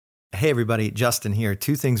Hey everybody, Justin here.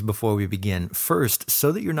 Two things before we begin. First,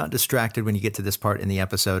 so that you're not distracted when you get to this part in the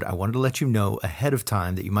episode, I wanted to let you know ahead of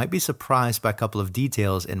time that you might be surprised by a couple of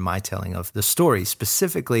details in my telling of the story,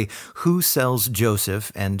 specifically who sells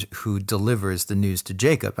Joseph and who delivers the news to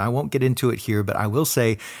Jacob. I won't get into it here, but I will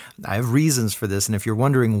say I have reasons for this, and if you're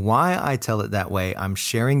wondering why I tell it that way, I'm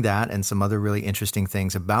sharing that and some other really interesting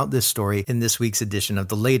things about this story in this week's edition of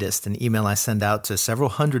The Latest, an email I send out to several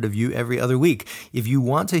hundred of you every other week. If you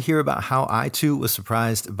want to hear about how I too was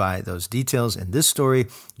surprised by those details in this story,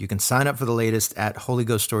 you can sign up for The Latest at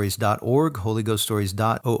holyghoststories.org,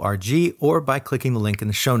 holyghoststories.org, or by clicking the link in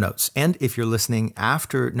the show notes. And if you're listening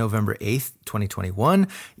after November 8th, 2021,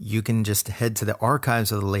 you can just head to the archives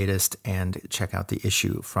of The Latest and check out the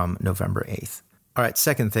issue from November 8th. All right,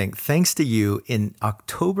 second thing, thanks to you, in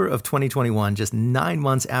October of 2021, just 9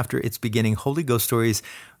 months after its beginning, Holy Ghost Stories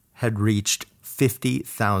had reached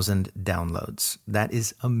 50,000 downloads. That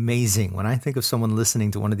is amazing. When I think of someone listening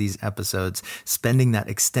to one of these episodes, spending that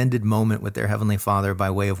extended moment with their Heavenly Father by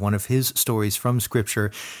way of one of his stories from Scripture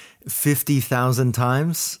 50,000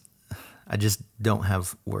 times, I just don't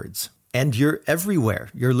have words. And you're everywhere.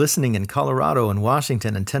 You're listening in Colorado and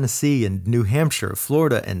Washington and Tennessee and New Hampshire,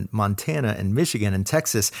 Florida and Montana and Michigan and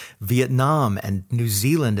Texas, Vietnam and New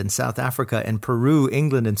Zealand and South Africa and Peru,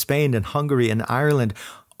 England and Spain and Hungary and Ireland,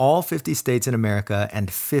 all 50 states in America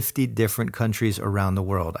and 50 different countries around the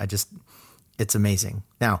world. It's amazing.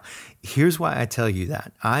 Now, here's why I tell you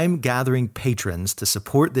that. I'm gathering patrons to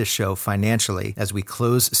support this show financially as we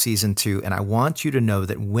close season 2, and I want you to know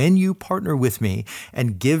that when you partner with me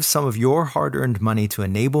and give some of your hard-earned money to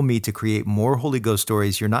enable me to create more Holy Ghost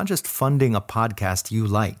stories, you're not just funding a podcast you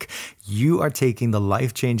like. You are taking the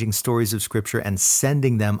life-changing stories of Scripture and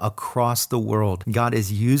sending them across the world. God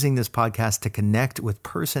is using this podcast to connect with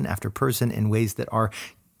person after person in ways that are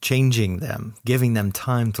changing them, giving them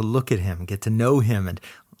time to look at him, get to know him, and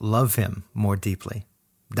love him more deeply.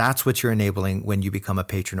 That's what you're enabling when you become a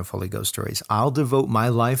patron of Holy Ghost Stories. I'll devote my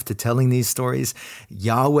life to telling these stories.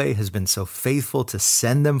 Yahweh has been so faithful to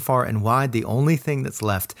send them far and wide. The only thing that's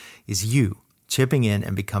left is you chipping in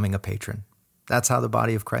and becoming a patron. That's how the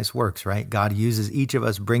body of Christ works, right? God uses each of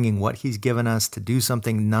us bringing what he's given us to do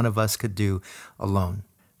something none of us could do alone.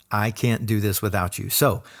 I can't do this without you.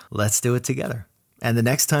 So let's do it together. And the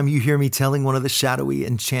next time you hear me telling one of the shadowy,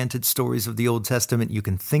 enchanted stories of the Old Testament, you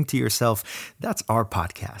can think to yourself, that's our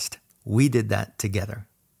podcast. We did that together.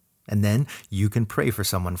 And then you can pray for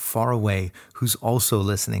someone far away who's also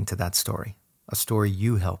listening to that story, a story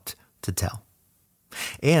you helped to tell.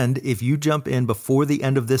 And if you jump in before the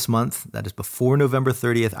end of this month, that is before November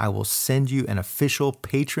 30th, I will send you an official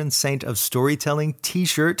Patron Saint of Storytelling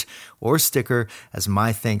t-shirt or sticker as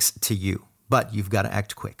my thanks to you. But you've got to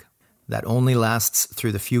act quick. That only lasts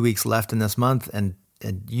through the few weeks left in this month, and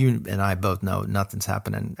you and I both know nothing's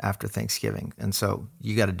happening after Thanksgiving, and so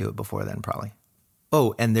you got to do it before then probably.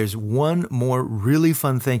 Oh, and there's one more really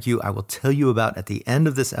fun thank you I will tell you about at the end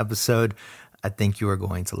of this episode. I think you are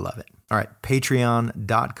going to love it. All right,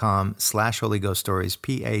 patreon.com/Holy Ghost Stories,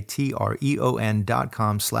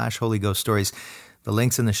 patreon.com/Holy Ghost Stories. The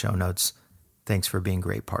link's in the show notes. Thanks for being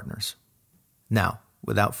great partners. Now,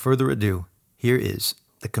 without further ado, here is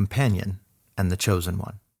The Companion and the Chosen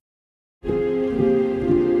One.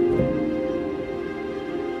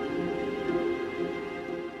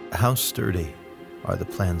 How sturdy are the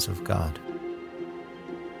plans of God?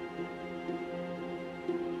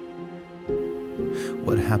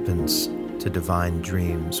 What happens to divine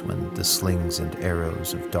dreams when the slings and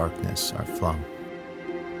arrows of darkness are flung?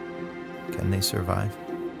 Can they survive?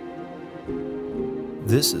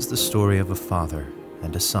 This is the story of a father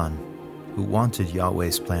and a son who wanted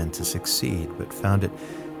Yahweh's plan to succeed, but found it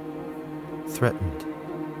threatened,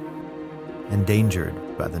 endangered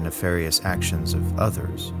by the nefarious actions of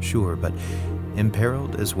others, sure, but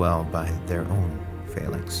imperiled as well by their own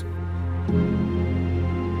failings.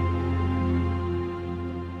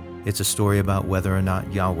 It's a story about whether or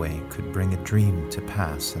not Yahweh could bring a dream to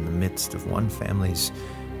pass in the midst of one family's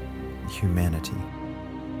humanity.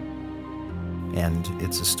 And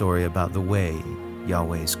it's a story about the way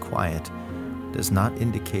Yahweh's quiet does not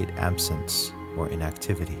indicate absence or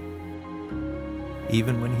inactivity,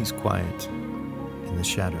 even when he's quiet in the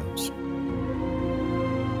shadows.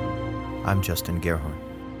 I'm Justin Gerhardt.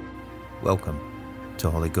 Welcome to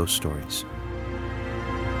Holy Ghost Stories.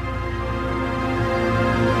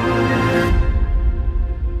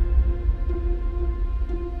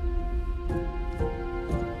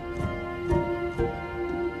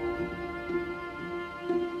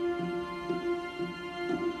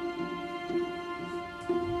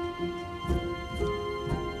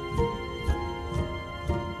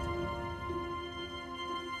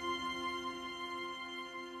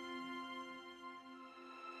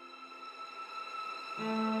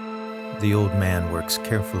 The old man works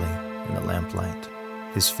carefully in the lamplight,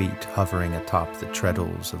 his feet hovering atop the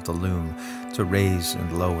treadles of the loom to raise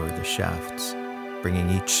and lower the shafts,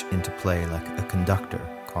 bringing each into play like a conductor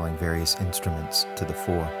calling various instruments to the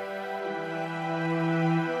fore.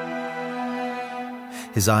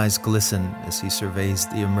 His eyes glisten as he surveys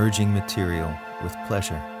the emerging material with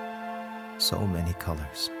pleasure. So many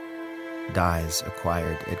colors, dyes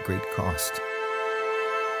acquired at great cost,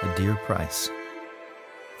 a dear price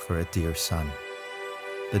for a dear son,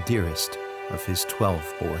 the dearest of his 12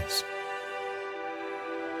 boys.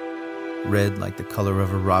 Red like the color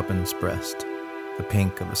of a robin's breast, the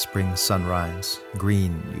pink of a spring sunrise,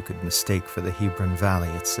 green you could mistake for the Hebron Valley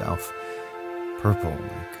itself, purple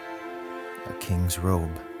like a king's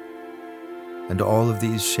robe. And all of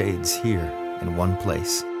these shades here in one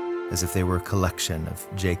place, as if they were a collection of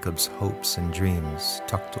Jacob's hopes and dreams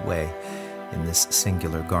tucked away in this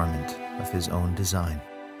singular garment of his own design.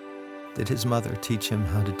 Did his mother teach him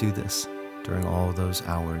how to do this during all those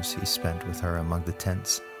hours he spent with her among the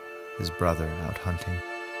tents, his brother out hunting?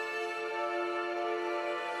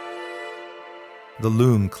 The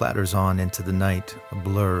loom clatters on into the night, a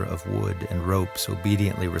blur of wood and ropes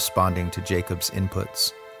obediently responding to Jacob's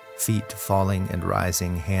inputs, feet falling and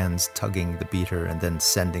rising, hands tugging the beater and then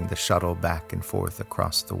sending the shuttle back and forth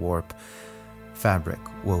across the warp, fabric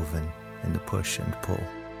woven in the push and pull.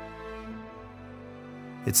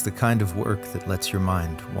 It's the kind of work that lets your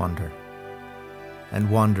mind wander. And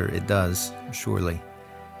wander it does, surely.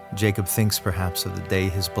 Jacob thinks perhaps of the day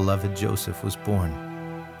his beloved Joseph was born,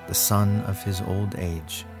 the son of his old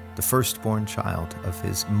age, the firstborn child of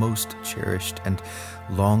his most cherished and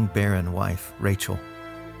long barren wife, Rachel.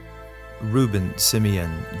 Reuben,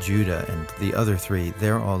 Simeon, Judah, and the other three,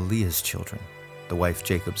 they're all Leah's children. The wife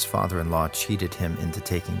Jacob's father-in-law cheated him into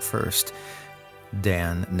taking first.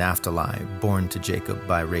 Dan, Naphtali, born to Jacob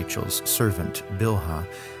by Rachel's servant, Bilhah,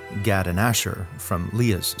 Gad and Asher from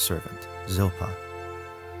Leah's servant, Zilpah.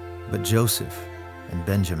 But Joseph and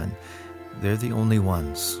Benjamin, they're the only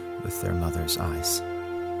ones with their mother's eyes.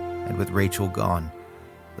 And with Rachel gone,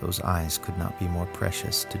 those eyes could not be more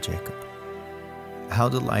precious to Jacob. How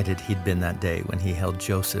delighted he'd been that day when he held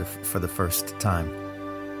Joseph for the first time.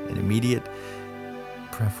 An immediate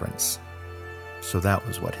preference. So that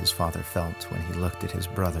was what his father felt when he looked at his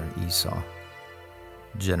brother Esau.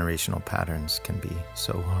 Generational patterns can be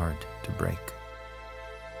so hard to break.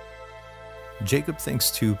 Jacob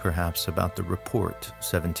thinks too, perhaps, about the report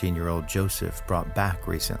 17-year-old Joseph brought back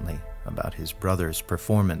recently about his brother's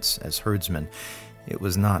performance as herdsman. It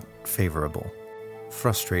was not favorable.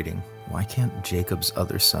 Frustrating. Why can't Jacob's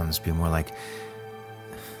other sons be more like,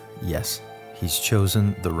 yes, he's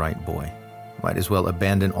chosen the right boy. Might as well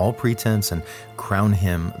abandon all pretense and crown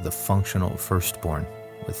him the functional firstborn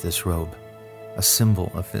with this robe, a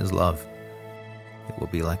symbol of his love. It will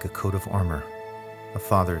be like a coat of armor, a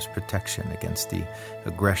father's protection against the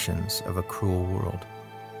aggressions of a cruel world.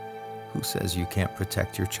 Who says you can't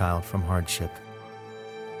protect your child from hardship?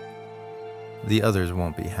 The others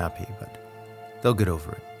won't be happy, but they'll get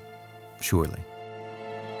over it, surely.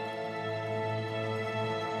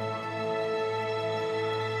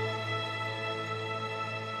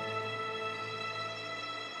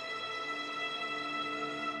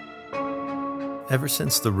 Ever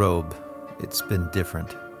since the robe, it's been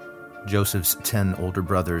different. Joseph's 10 older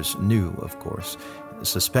brothers knew, of course,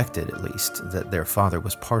 suspected at least, that their father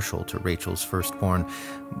was partial to Rachel's firstborn,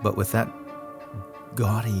 but with that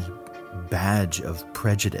gaudy badge of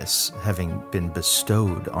prejudice having been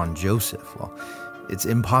bestowed on Joseph, well, it's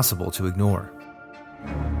impossible to ignore.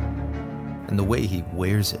 And the way he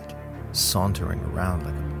wears it, sauntering around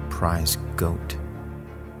like a prize goat.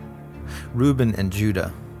 Reuben and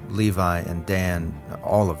Judah, Levi and Dan,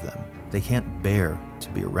 all of them, they can't bear to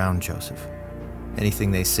be around Joseph.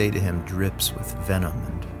 Anything they say to him drips with venom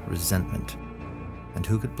and resentment. And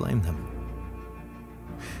who could blame them?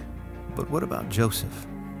 But what about Joseph?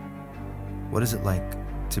 What is it like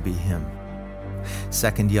to be him?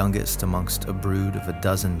 Second youngest amongst a brood of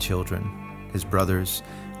 12 children, his brothers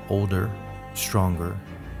older, stronger,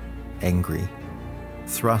 angry,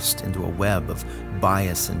 thrust into a web of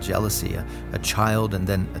bias and jealousy, a child and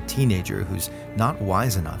then a teenager who's not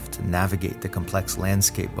wise enough to navigate the complex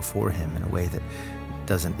landscape before him in a way that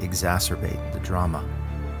doesn't exacerbate the drama.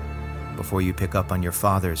 Before you pick up on your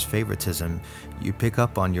father's favoritism, you pick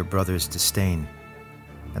up on your brother's disdain,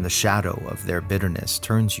 and the shadow of their bitterness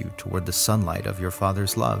turns you toward the sunlight of your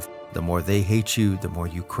father's love. The more they hate you, the more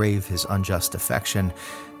you crave his unjust affection,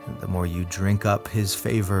 and the more you drink up his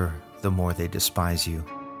favor, the more they despise you.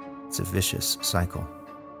 It's a vicious cycle.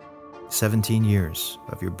 17 years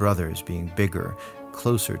of your brothers being bigger,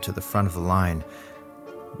 closer to the front of the line.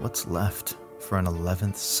 What's left for an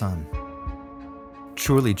 11th son?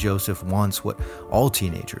 Surely Joseph wants what all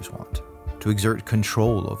teenagers want, to exert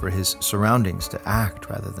control over his surroundings, to act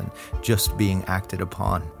rather than just being acted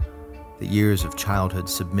upon. The years of childhood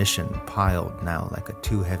submission piled now like a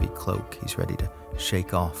too heavy cloak he's ready to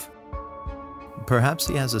shake off. Perhaps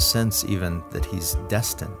he has a sense even that he's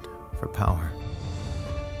destined for power.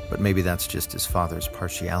 But maybe that's just his father's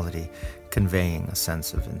partiality conveying a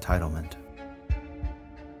sense of entitlement.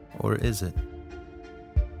 Or is it?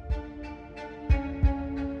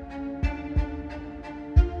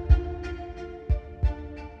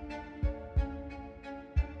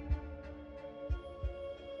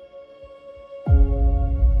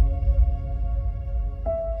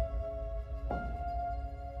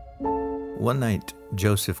 One night,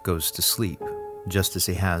 Joseph goes to sleep, just as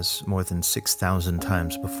he has more than 6,000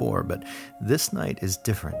 times before, but this night is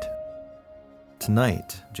different.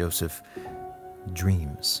 Tonight, Joseph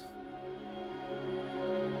dreams.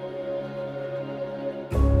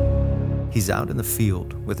 He's out in the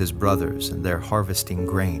field with his brothers, and they're harvesting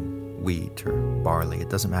grain, wheat or barley, it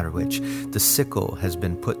doesn't matter which. The sickle has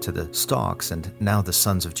been put to the stalks, and now the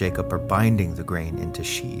sons of Jacob are binding the grain into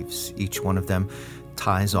sheaves. Each one of them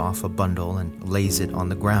ties off a bundle and lays it on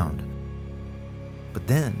the ground. But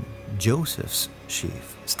then Joseph's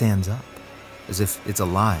sheaf stands up as if it's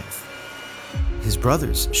alive. His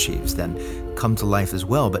brothers' sheaves then come to life as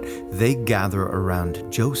well, but they gather around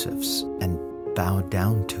Joseph's and bow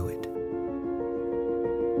down to it.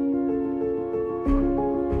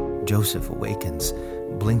 Joseph awakens,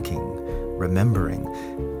 blinking, remembering,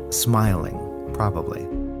 smiling, probably.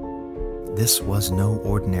 This was no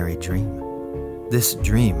ordinary dream. This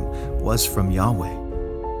dream was from Yahweh,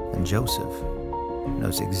 and Joseph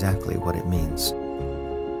knows exactly what it means.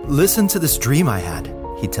 "Listen to this dream I had,"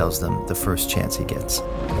 he tells them the first chance he gets.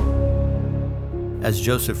 As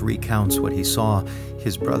Joseph recounts what he saw,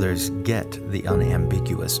 his brothers get the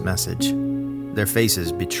unambiguous message. Their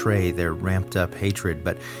faces betray their ramped-up hatred,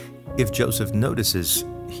 but if Joseph notices,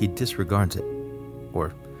 he disregards it,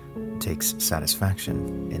 or takes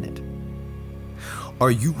satisfaction in it.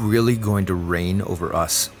 "Are you really going to reign over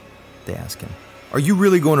us?" they ask him. "Are you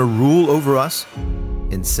really going to rule over us?"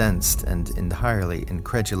 Incensed and entirely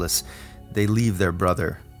incredulous, they leave their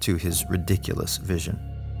brother to his ridiculous vision.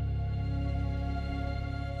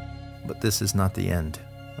 But this is not the end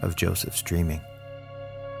of Joseph's dreaming.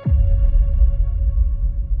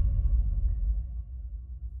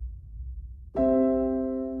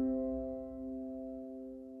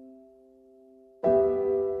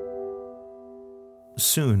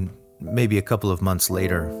 Soon, maybe a couple of months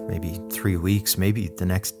later, maybe 3 weeks, maybe the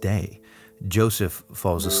next day, Joseph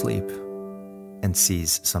falls asleep and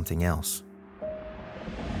sees something else.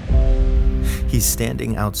 He's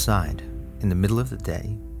standing outside in the middle of the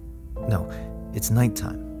day. No, it's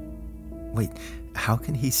nighttime. Wait, how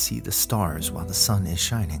can he see the stars while the sun is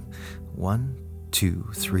shining? 1, 2,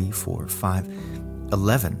 3, 4, 5,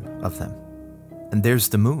 11 of them. And there's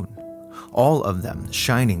the moon, all of them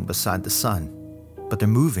shining beside the sun. But they're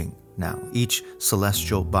moving now, each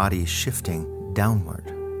celestial body shifting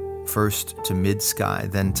downward. First to mid-sky,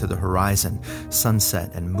 then to the horizon,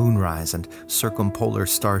 sunset and moonrise and circumpolar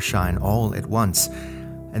starshine all at once.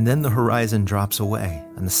 And then the horizon drops away,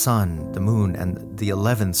 and the sun, the moon, and the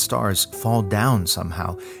 11 stars fall down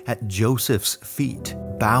somehow at Joseph's feet,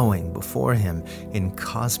 bowing before him in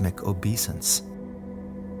cosmic obeisance.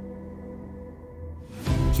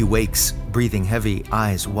 He wakes, breathing heavy,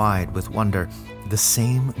 eyes wide with wonder. The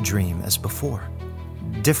same dream as before.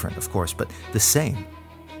 Different, of course, but the same.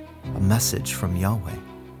 A message from Yahweh.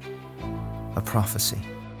 A prophecy.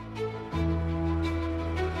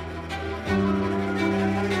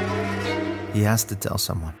 He has to tell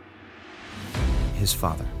someone. His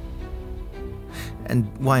father.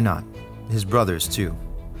 And why not? His brothers, too.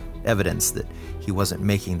 Evidence that he wasn't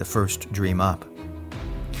making the first dream up.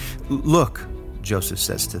 "Look," Joseph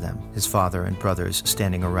says to them, his father and brothers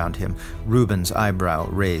standing around him, Reuben's eyebrow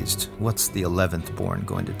raised. What's the 11th born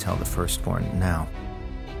going to tell the firstborn now?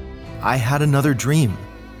 "I had another dream."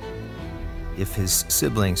 If his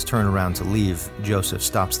siblings turn around to leave, Joseph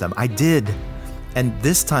stops them. "I did. And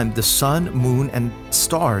this time the sun, moon, and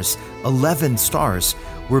stars, 11 stars,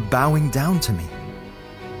 were bowing down to me."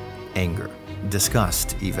 Anger,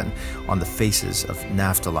 disgust even, on the faces of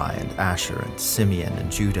Naphtali and Asher and Simeon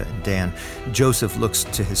and Judah and Dan. Joseph looks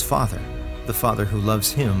to his father, the father who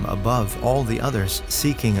loves him above all the others,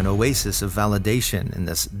 seeking an oasis of validation in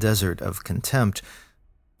this desert of contempt.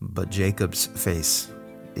 But Jacob's face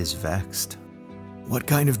is vexed. "What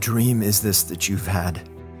kind of dream is this that you've had?"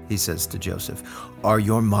 he says to Joseph. "Are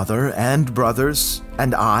your mother and brothers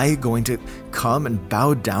and I going to come and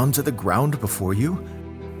bow down to the ground before you?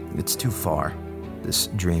 It's too far, this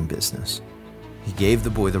dream business." He gave the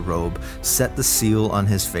boy the robe, set the seal on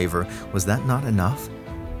his favor. Was that not enough?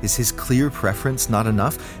 Is his clear preference not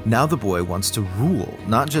enough? Now the boy wants to rule,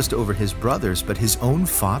 not just over his brothers, but his own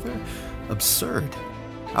father? Absurd,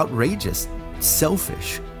 outrageous,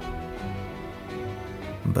 selfish.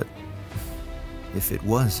 But if it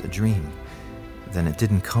was a dream, then it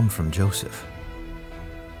didn't come from Joseph.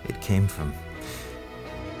 It came from...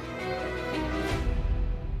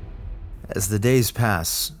 As the days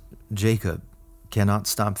pass, Jacob cannot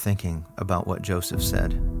stop thinking about what Joseph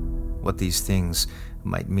said, what these things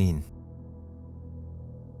might mean.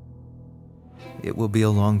 It will be a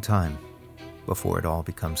long time before it all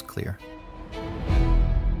becomes clear.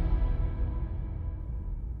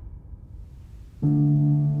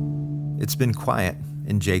 It's been quiet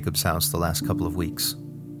in Jacob's house the last couple of weeks.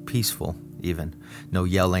 Peaceful, even. No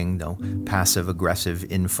yelling, no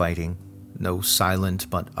passive-aggressive infighting, no silent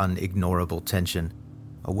but unignorable tension.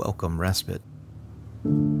 A welcome respite.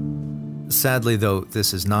 Sadly, though,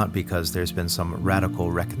 this is not because there's been some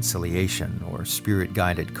radical reconciliation or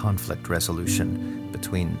spirit-guided conflict resolution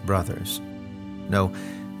between brothers. No,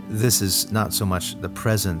 this is not so much the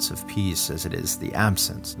presence of peace as it is the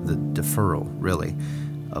absence, the deferral, really,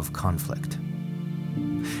 of conflict.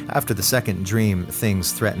 After the second dream,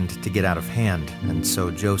 things threatened to get out of hand, and so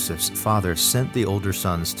Joseph's father sent the older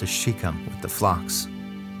sons to Shechem with the flocks,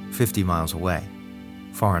 50 miles away.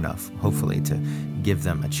 Far enough, hopefully, to give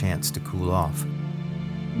them a chance to cool off.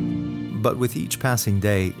 But with each passing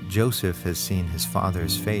day, Joseph has seen his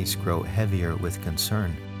father's face grow heavier with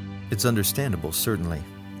concern. It's understandable, certainly.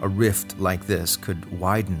 A rift like this could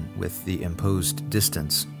widen with the imposed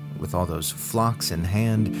distance. With all those flocks in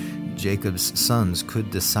hand, Jacob's sons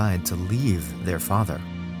could decide to leave their father,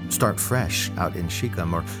 start fresh out in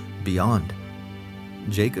Shechem or beyond.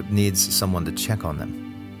 Jacob needs someone to check on them.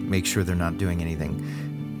 Make sure they're not doing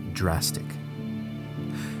anything drastic.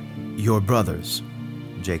 "Your brothers,"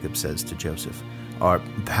 Jacob says to Joseph, "are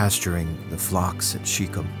pasturing the flocks at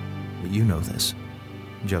Shechem. You know this."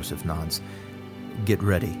 Joseph nods. "Get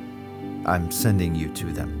ready. I'm sending you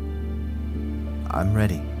to them." "I'm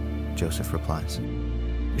ready," Joseph replies.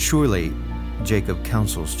 Surely, Jacob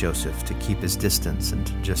counsels Joseph to keep his distance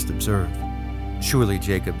and just observe. Surely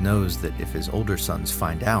Jacob knows that if his older sons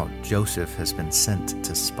find out Joseph has been sent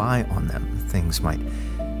to spy on them, things might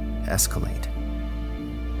escalate.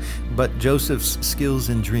 But Joseph's skills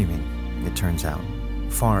in dreaming, it turns out,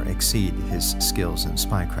 far exceed his skills in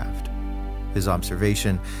spycraft. His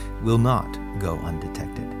observation will not go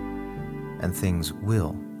undetected, and things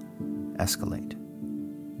will escalate.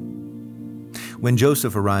 When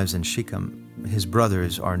Joseph arrives in Shechem, his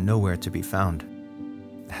brothers are nowhere to be found.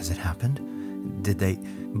 Has it happened? Did they?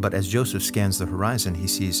 But as Joseph scans the horizon, he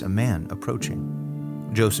sees a man approaching.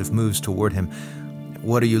 Joseph moves toward him.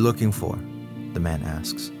 "What are you looking for?" the man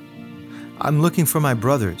asks. "I'm looking for my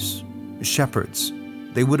brothers, shepherds.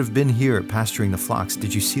 They would have been here pasturing the flocks.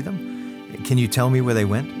 Did you see them? Can you tell me where they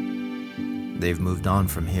went?" "They've moved on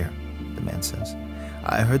from here," the man says.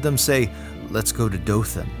 "I heard them say, 'Let's go to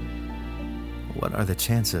Dothan.'" What are the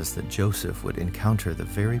chances that Joseph would encounter the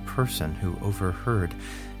very person who overheard?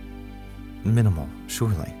 Minimal,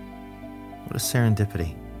 surely. What a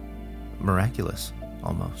serendipity. Miraculous,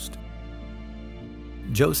 almost.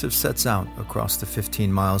 Joseph sets out across the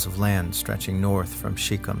 15 miles of land stretching north from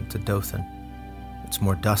Shechem to Dothan. It's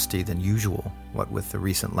more dusty than usual, what with the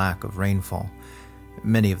recent lack of rainfall.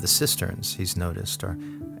 Many of the cisterns, he's noticed, are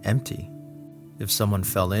empty. If someone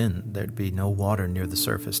fell in, there'd be no water near the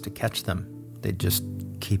surface to catch them. They'd just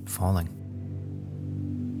keep falling.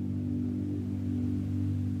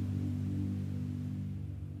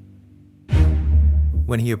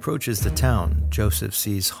 When he approaches the town, Joseph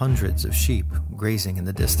sees hundreds of sheep grazing in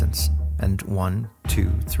the distance, and 1,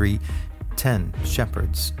 2, 3, 10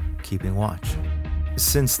 shepherds keeping watch.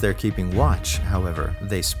 Since they're keeping watch, however,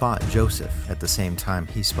 they spot Joseph at the same time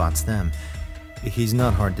he spots them. He's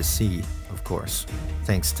not hard to see, of course,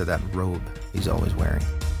 thanks to that robe he's always wearing.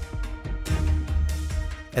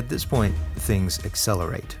 At this point, things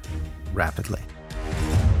accelerate rapidly.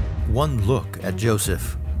 One look at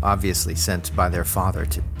Joseph, obviously sent by their father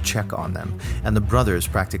to check on them, and the brothers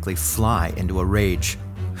practically fly into a rage.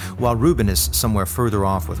 While Reuben is somewhere further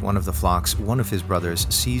off with one of the flocks, one of his brothers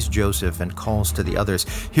sees Joseph and calls to the others,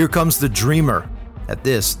 "Here comes the dreamer!" At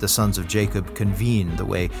this, the sons of Jacob convene the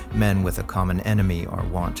way men with a common enemy are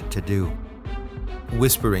wont to do.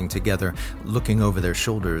 Whispering together, looking over their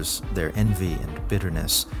shoulders, their envy and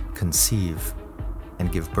bitterness conceive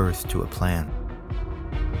and give birth to a plan.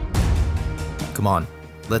 Come on,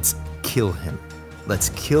 let's kill him. Let's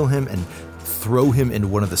kill him and throw him into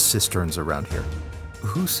one of the cisterns around here.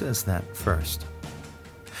 Who says that first?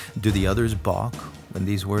 Do the others balk when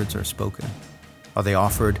these words are spoken? Are they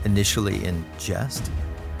offered initially in jest?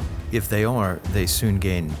 If they are, they soon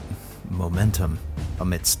gain momentum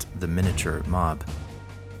amidst the miniature mob.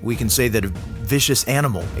 We can say that a vicious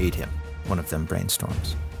animal ate him, one of them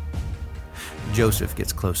brainstorms. Joseph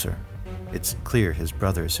gets closer. It's clear his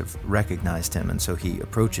brothers have recognized him, and so he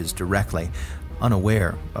approaches directly,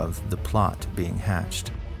 unaware of the plot being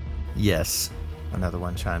hatched. Yes, another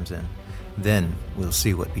one chimes in. Then we'll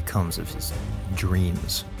see what becomes of his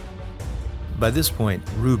dreams. By this point,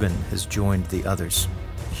 Reuben has joined the others.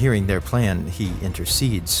 Hearing their plan, he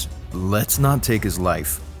intercedes. Let's not take his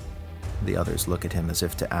life. The others look at him as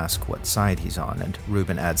if to ask what side he's on, and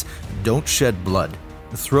Reuben adds, don't shed blood.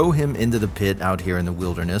 Throw him into the pit out here in the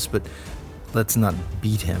wilderness, but let's not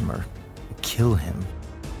beat him or kill him.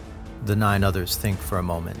 The 9 others think for a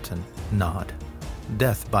moment and nod.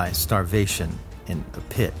 Death by starvation in a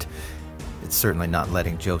pit. It's certainly not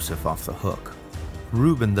letting Joseph off the hook.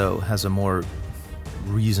 Reuben, though, has a more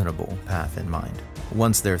reasonable path in mind.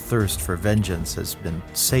 Once their thirst for vengeance has been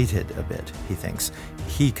sated a bit, he thinks,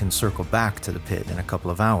 he can circle back to the pit in a couple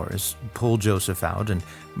of hours, pull Joseph out, and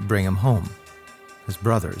bring him home. His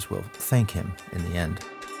brothers will thank him in the end.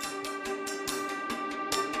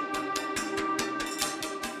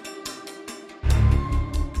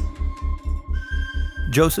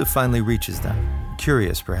 Joseph finally reaches them,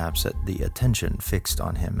 curious perhaps at the attention fixed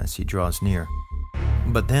on him as he draws near.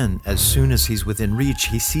 But then, as soon as he's within reach,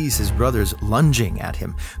 he sees his brothers lunging at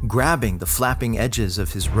him, grabbing the flapping edges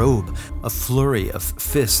of his robe, a flurry of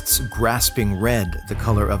fists grasping red, the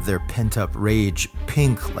color of their pent-up rage,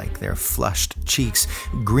 pink like their flushed cheeks,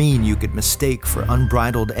 green you could mistake for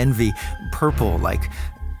unbridled envy, purple like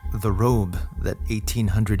the robe that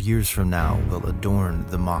 1800 years from now will adorn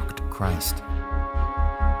the mocked Christ.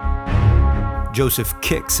 Joseph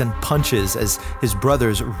kicks and punches as his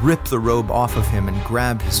brothers rip the robe off of him and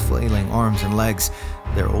grab his flailing arms and legs.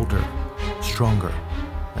 They're older, stronger,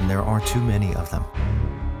 and there are too many of them.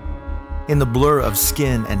 In the blur of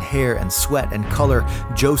skin and hair and sweat and color,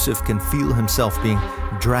 Joseph can feel himself being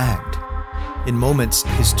dragged. In moments,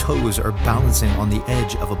 his toes are balancing on the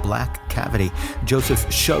edge of a black cavity. Joseph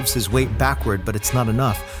shoves his weight backward, but it's not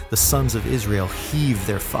enough. The sons of Israel heave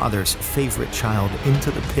their father's favorite child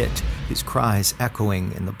into the pit, his cries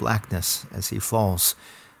echoing in the blackness as he falls.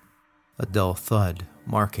 A dull thud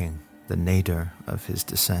marking the nadir of his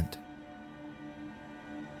descent.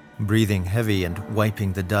 Breathing heavy and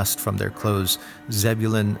wiping the dust from their clothes,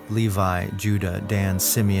 Zebulun, Levi, Judah, Dan,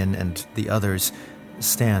 Simeon, and the others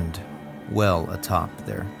stand well atop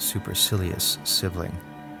their supercilious sibling.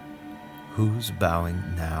 Who's bowing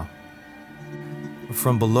now?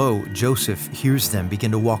 From below, Joseph hears them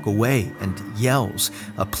begin to walk away and yells,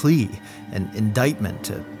 a plea, an indictment,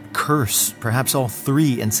 a curse, perhaps all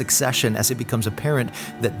 3 in succession as it becomes apparent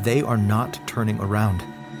that they are not turning around.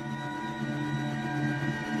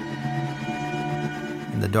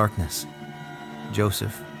 In the darkness,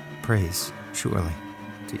 Joseph prays surely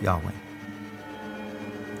to Yahweh.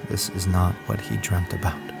 This is not what he dreamt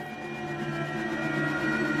about.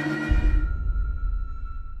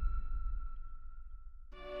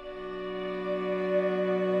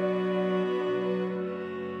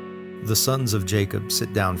 The sons of Jacob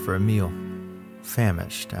sit down for a meal,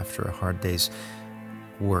 famished after a hard day's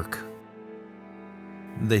work.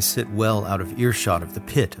 They sit well out of earshot of the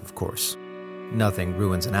pit, of course. Nothing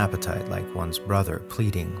ruins an appetite like one's brother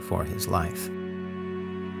pleading for his life.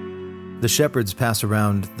 The shepherds pass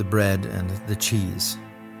around the bread and the cheese.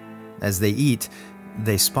 As they eat,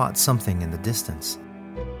 they spot something in the distance.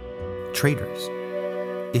 Traders,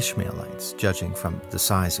 Ishmaelites, judging from the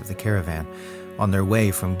size of the caravan, on their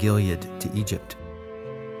way from Gilead to Egypt.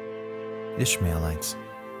 Ishmaelites,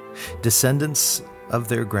 descendants of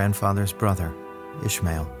their grandfather's brother,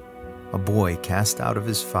 Ishmael, a boy cast out of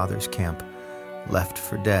his father's camp, left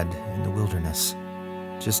for dead in the wilderness,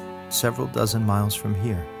 just several dozen miles from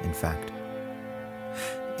here, in fact.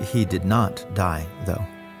 He did not die, though.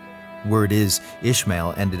 Word is,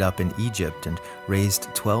 Ishmael ended up in Egypt and raised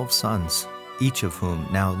 12 sons, each of whom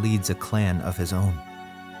now leads a clan of his own.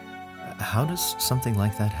 How does something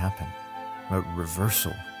like that happen? A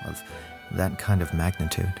reversal of that kind of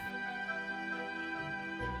magnitude?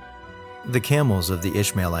 The camels of the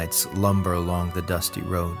Ishmaelites lumber along the dusty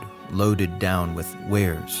road, loaded down with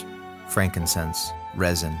wares, frankincense,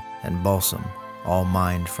 resin, and balsam, all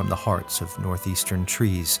mined from the hearts of northeastern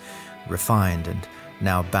trees, refined and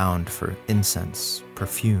now bound for incense,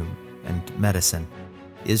 perfume and medicine,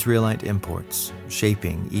 Israelite imports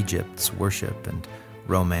shaping Egypt's worship and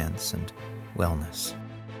romance and wellness.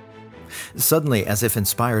 Suddenly, as if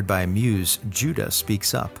inspired by a muse, Judah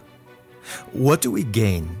speaks up. "What do we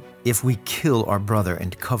gain if we kill our brother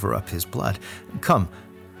and cover up his blood? Come,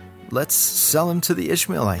 let's sell him to the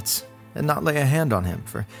Ishmaelites and not lay a hand on him,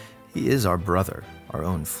 for he is our brother, our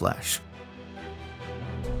own flesh."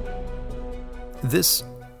 This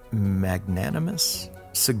magnanimous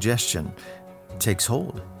suggestion takes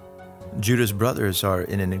hold. Judah's brothers are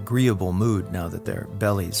in an agreeable mood now that their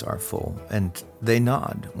bellies are full, and they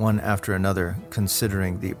nod one after another,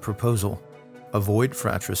 considering the proposal. Avoid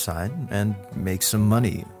fratricide and make some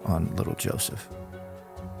money on little Joseph.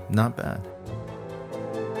 Not bad.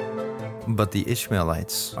 But the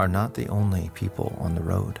Ishmaelites are not the only people on the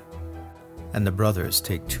road, and the brothers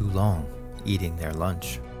take too long eating their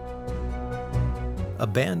lunch. A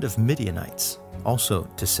band of Midianites, also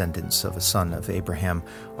descendants of a son of Abraham,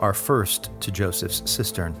 are first to Joseph's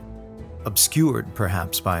cistern. Obscured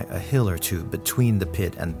perhaps by a hill or two between the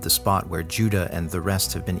pit and the spot where Judah and the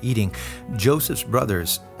rest have been eating, Joseph's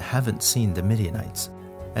brothers haven't seen the Midianites.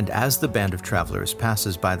 And as the band of travelers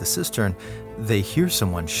passes by the cistern, they hear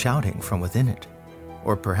someone shouting from within it.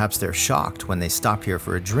 Or perhaps they're shocked when they stop here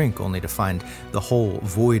for a drink only to find the hole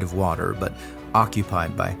void of water but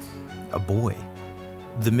occupied by a boy.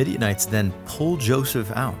 The Midianites then pull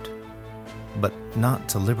Joseph out, but not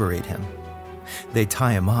to liberate him. They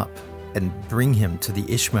tie him up and bring him to the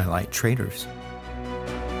Ishmaelite traders.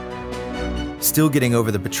 Still getting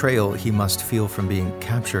over the betrayal he must feel from being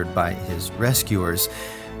captured by his rescuers,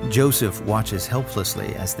 Joseph watches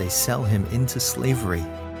helplessly as they sell him into slavery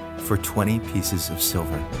for 20 pieces of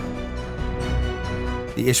silver.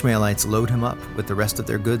 The Ishmaelites load him up with the rest of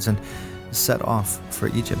their goods and set off for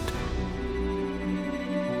Egypt.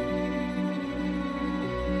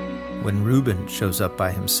 When Reuben shows up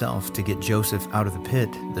by himself to get Joseph out of the pit,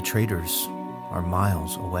 the traders are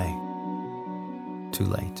miles away. Too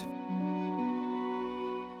late.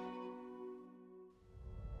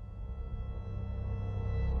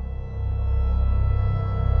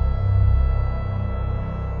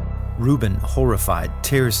 Reuben, horrified,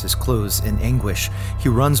 tears his clothes in anguish. He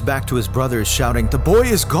runs back to his brothers, shouting, "The boy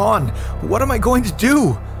is gone! What am I going to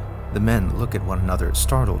do?" The men look at one another,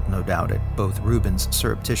 startled, no doubt, at both Reuben's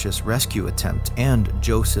surreptitious rescue attempt and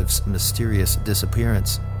Joseph's mysterious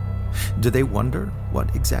disappearance. Do they wonder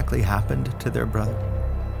what exactly happened to their brother?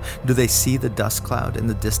 Do they see the dust cloud in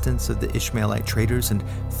the distance of the Ishmaelite traders and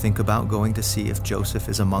think about going to see if Joseph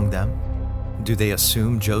is among them? Do they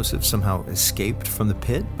assume Joseph somehow escaped from the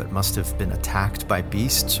pit but must have been attacked by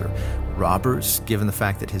beasts or robbers, given the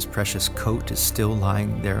fact that his precious coat is still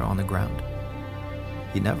lying there on the ground?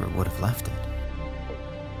 He never would have left it.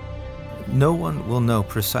 No one will know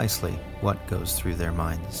precisely what goes through their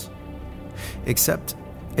minds. Except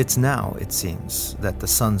it's now, it seems, that the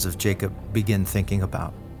sons of Jacob begin thinking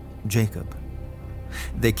about Jacob.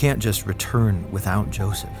 They can't just return without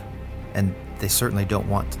Joseph, and they certainly don't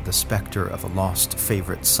want the specter of a lost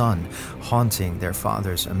favorite son haunting their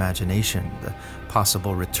father's imagination. The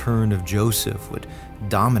possible return of Joseph would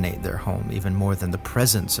dominate their home even more than the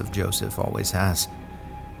presence of Joseph always has.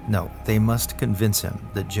 No, they must convince him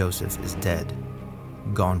that Joseph is dead,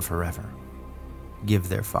 gone forever. Give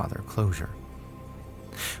their father closure.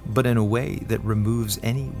 But in a way that removes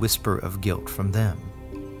any whisper of guilt from them.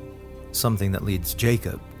 Something that leads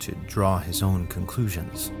Jacob to draw his own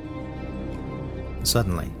conclusions.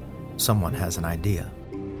 Suddenly, someone has an idea.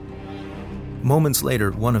 Moments later,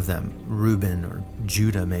 one of them, Reuben or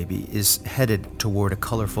Judah maybe, is headed toward a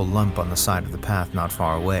colorful lump on the side of the path not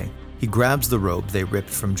far away. He grabs the robe they ripped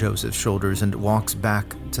from Joseph's shoulders and walks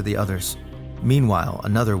back to the others. Meanwhile,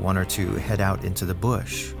 another one or two head out into the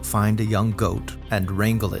bush, find a young goat, and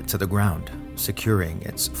wrangle it to the ground, securing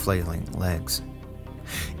its flailing legs.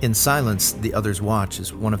 In silence, the others watch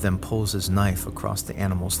as one of them pulls his knife across the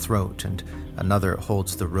animal's throat and another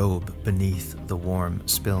holds the robe beneath the warm,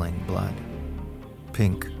 spilling blood.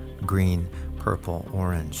 Pink, green, purple,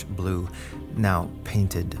 orange, blue, now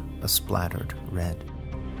painted a splattered red.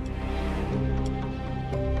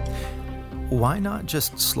 Why not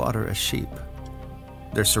just slaughter a sheep?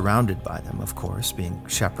 They're surrounded by them, of course, being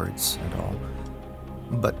shepherds and all.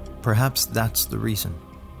 But perhaps that's the reason.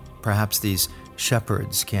 Perhaps these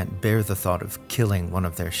shepherds can't bear the thought of killing one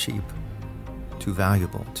of their sheep. Too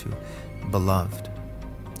valuable, too beloved.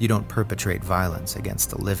 You don't perpetrate violence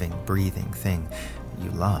against a living, breathing thing you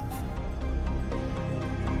love.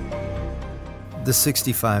 The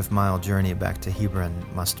 65-mile journey back to Hebron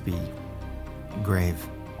must be grave.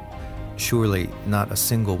 Surely not a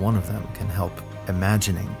single one of them can help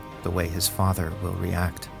imagining the way his father will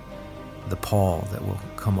react, the pall that will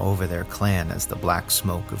come over their clan as the black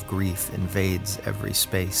smoke of grief invades every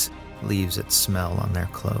space, leaves its smell on their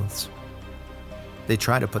clothes. They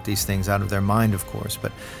try to put these things out of their mind, of course,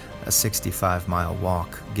 but a 65-mile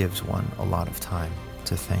walk gives one a lot of time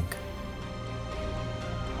to think.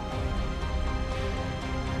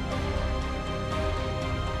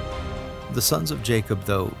 The sons of Jacob,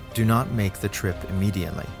 though, do not make the trip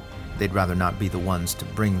immediately. They'd rather not be the ones to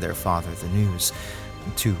bring their father the news.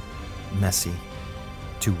 Too messy,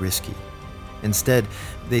 too risky. Instead,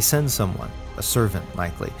 they send someone, a servant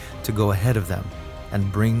likely, to go ahead of them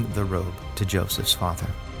and bring the robe to Joseph's father.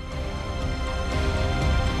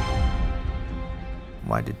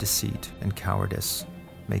 Why did deceit and cowardice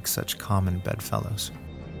make such common bedfellows?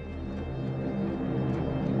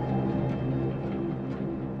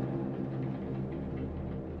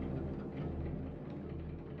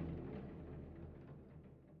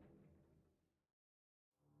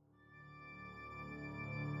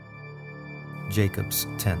 Jacob's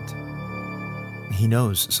tent. He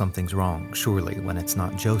knows something's wrong, surely, when it's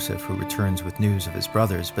not Joseph who returns with news of his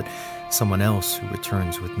brothers, but someone else who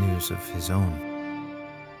returns with news of his own.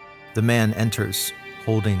 The man enters,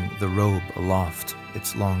 holding the robe aloft,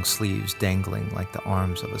 its long sleeves dangling like the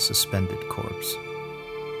arms of a suspended corpse.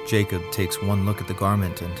 Jacob takes one look at the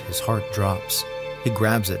garment and his heart drops. He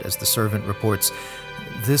grabs it as the servant reports,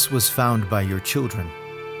 "This was found by your children.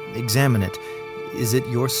 Examine it. Is it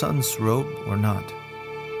your son's robe or not?"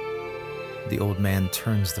 The old man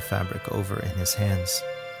turns the fabric over in his hands,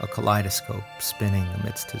 a kaleidoscope spinning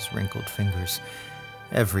amidst his wrinkled fingers,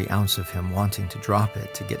 every ounce of him wanting to drop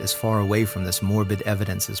it, to get as far away from this morbid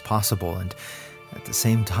evidence as possible, and at the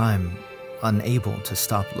same time unable to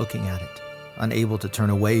stop looking at it, unable to turn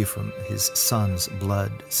away from his son's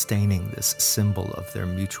blood staining this symbol of their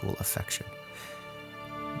mutual affection.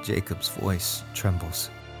 Jacob's voice trembles.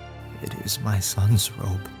 "It is my son's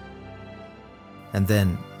robe." And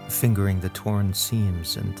then, fingering the torn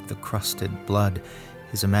seams and the crusted blood,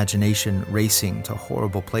 his imagination racing to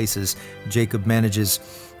horrible places, Jacob manages,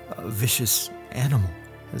 "A vicious animal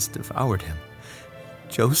has devoured him.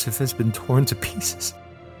 Joseph has been torn to pieces."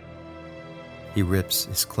 He rips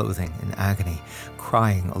his clothing in agony,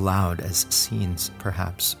 crying aloud as scenes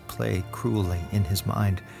perhaps play cruelly in his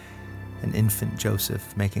mind. An infant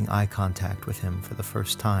Joseph making eye contact with him for the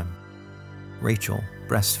first time. Rachel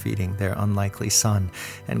breastfeeding their unlikely son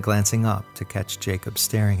and glancing up to catch Jacob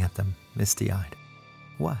staring at them, misty-eyed.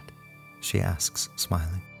 "What?" she asks,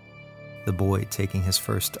 smiling. The boy taking his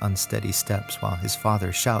first unsteady steps while his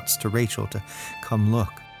father shouts to Rachel to come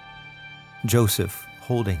look. Joseph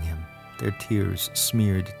holding him, their tears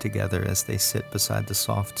smeared together as they sit beside the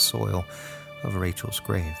soft soil of Rachel's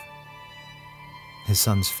grave. His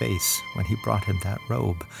son's face when he brought him that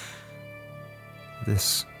robe.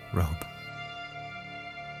 This robe.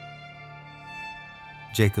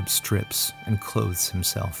 Jacob strips and clothes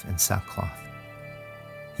himself in sackcloth.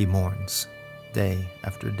 He mourns, day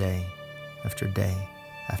after day, after day,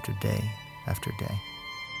 after day, after day.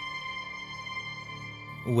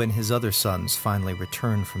 When his other sons finally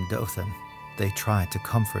return from Dothan, they try to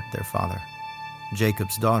comfort their father.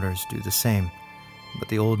 Jacob's daughters do the same, but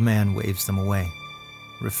the old man waves them away,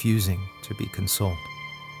 refusing to be consoled,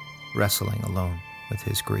 wrestling alone with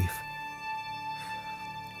his grief.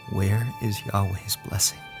 Where is Yahweh's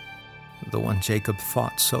blessing? The one Jacob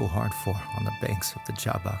fought so hard for on the banks of the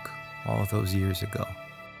Jabbok all those years ago.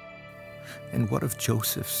 And what of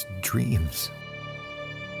Joseph's dreams?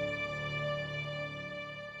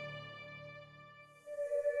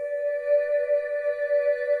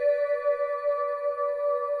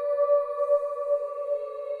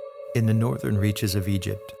 In the northern reaches of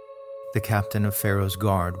Egypt, the captain of Pharaoh's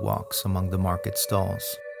guard walks among the market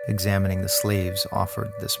stalls, examining the slaves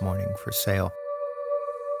offered this morning for sale.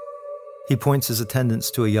 He points his attendants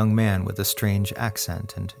to a young man with a strange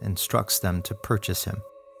accent and instructs them to purchase him,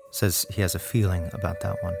 says he has a feeling about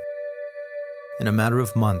that one. In a matter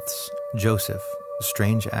of months, Joseph,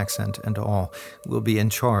 strange accent and all, will be in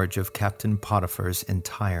charge of Captain Potiphar's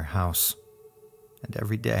entire house. And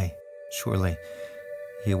every day, surely,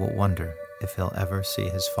 he will wonder if he'll ever see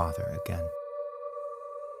his father again.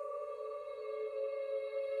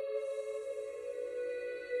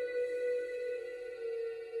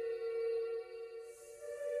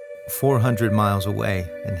 "400 miles away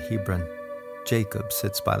in Hebron, Jacob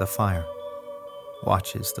sits by the fire,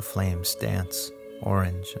 watches the flames dance,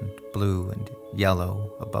 orange and blue and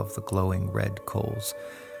yellow above the glowing red coals.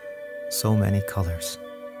 So many colors.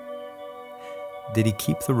 Did he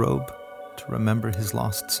keep the robe to remember his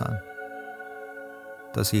lost son?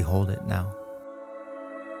 Does he hold it now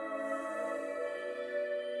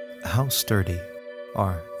How sturdy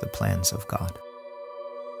are the plans of God?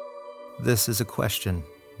 This is a question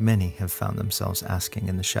many have found themselves asking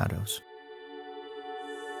in the shadows.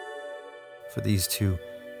 For these two,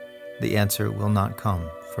 the answer will not come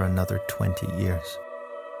for another 20 years.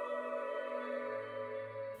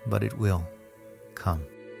 But it will come.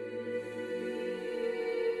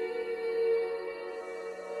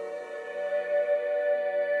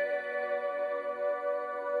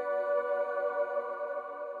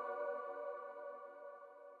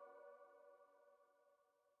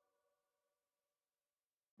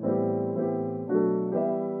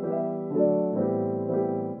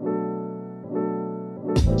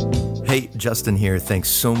 Hey, Justin here. Thanks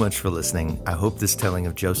so much for listening. I hope this telling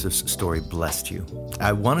of Joseph's story blessed you.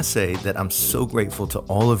 I want to say that I'm so grateful to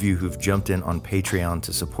all of you who've jumped in on Patreon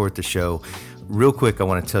to support the show. Real quick, I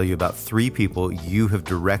want to tell you about 3 people you have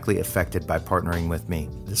directly affected by partnering with me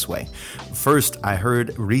this way. First, I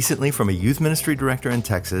heard recently from a youth ministry director in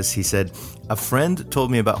Texas. He said, "A friend told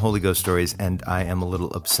me about Holy Ghost stories and I am a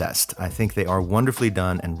little obsessed. I think they are wonderfully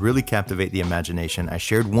done and really captivate the imagination. I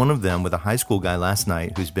shared one of them with a high school guy last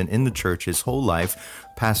night who's been in the church his whole life,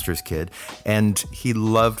 pastor's kid, and he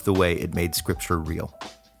loved the way it made scripture real."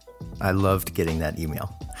 I loved getting that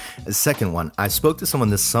email. The second one, I spoke to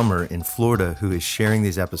someone this summer in Florida who is sharing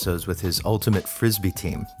these episodes with his Ultimate Frisbee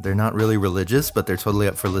team. They're not really religious, but they're totally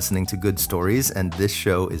up for listening to good stories, and this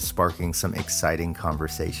show is sparking some exciting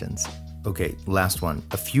conversations. Okay, last one.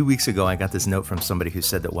 A few weeks ago, I got this note from somebody who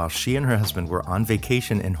said that while she and her husband were on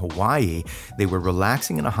vacation in Hawaii, they were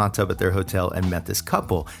relaxing in a hot tub at their hotel and met this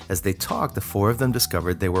couple. As they talked, the 4 of them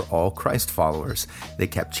discovered they were all Christ followers. They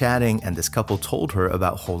kept chatting, and this couple told her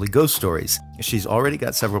about Holy Ghost stories. She's already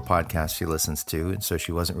got several podcasts she listens to, and so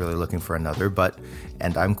she wasn't really looking for another, but,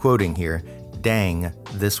 and I'm quoting here, "Dang,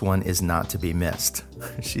 this one is not to be missed."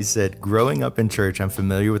 She said, "Growing up in church, I'm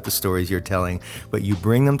familiar with the stories you're telling, but you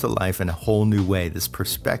bring them to life in a whole new way. This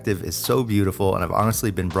perspective is so beautiful, and I've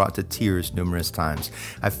honestly been brought to tears numerous times.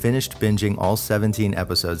 I've finished binging all 17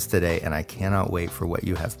 episodes today, and I cannot wait for what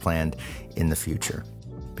you have planned in the future."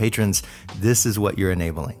 Patrons, this is what you're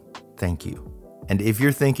enabling. Thank you. And if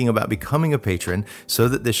you're thinking about becoming a patron so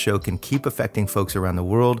that this show can keep affecting folks around the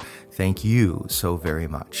world, thank you so very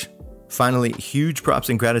much. Finally, huge props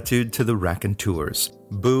and gratitude to the Raconteurs.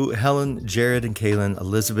 Boo, Helen, Jared and Kaylin,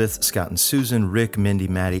 Elizabeth, Scott and Susan, Rick, Mindy,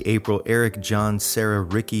 Maddie, April, Eric, John, Sarah,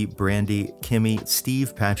 Ricky, Brandy, Kimmy,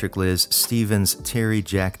 Steve, Patrick, Liz, Stevens, Terry,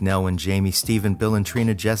 Jack, Nelwyn, Jamie, Stephen, Bill and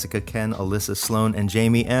Trina, Jessica, Ken, Alyssa, Sloan, and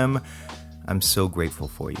Jamie M. I'm so grateful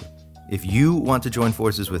for you. If you want to join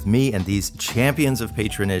forces with me and these champions of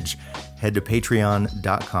patronage, head to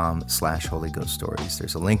patreon.com/Holy Ghost Stories.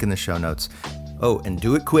 There's a link in the show notes. Oh, and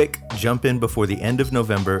do it quick. Jump in before the end of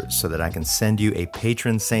November so that I can send you a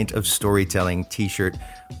Patron Saint of Storytelling t-shirt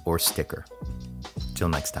or sticker. Till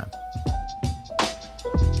next time.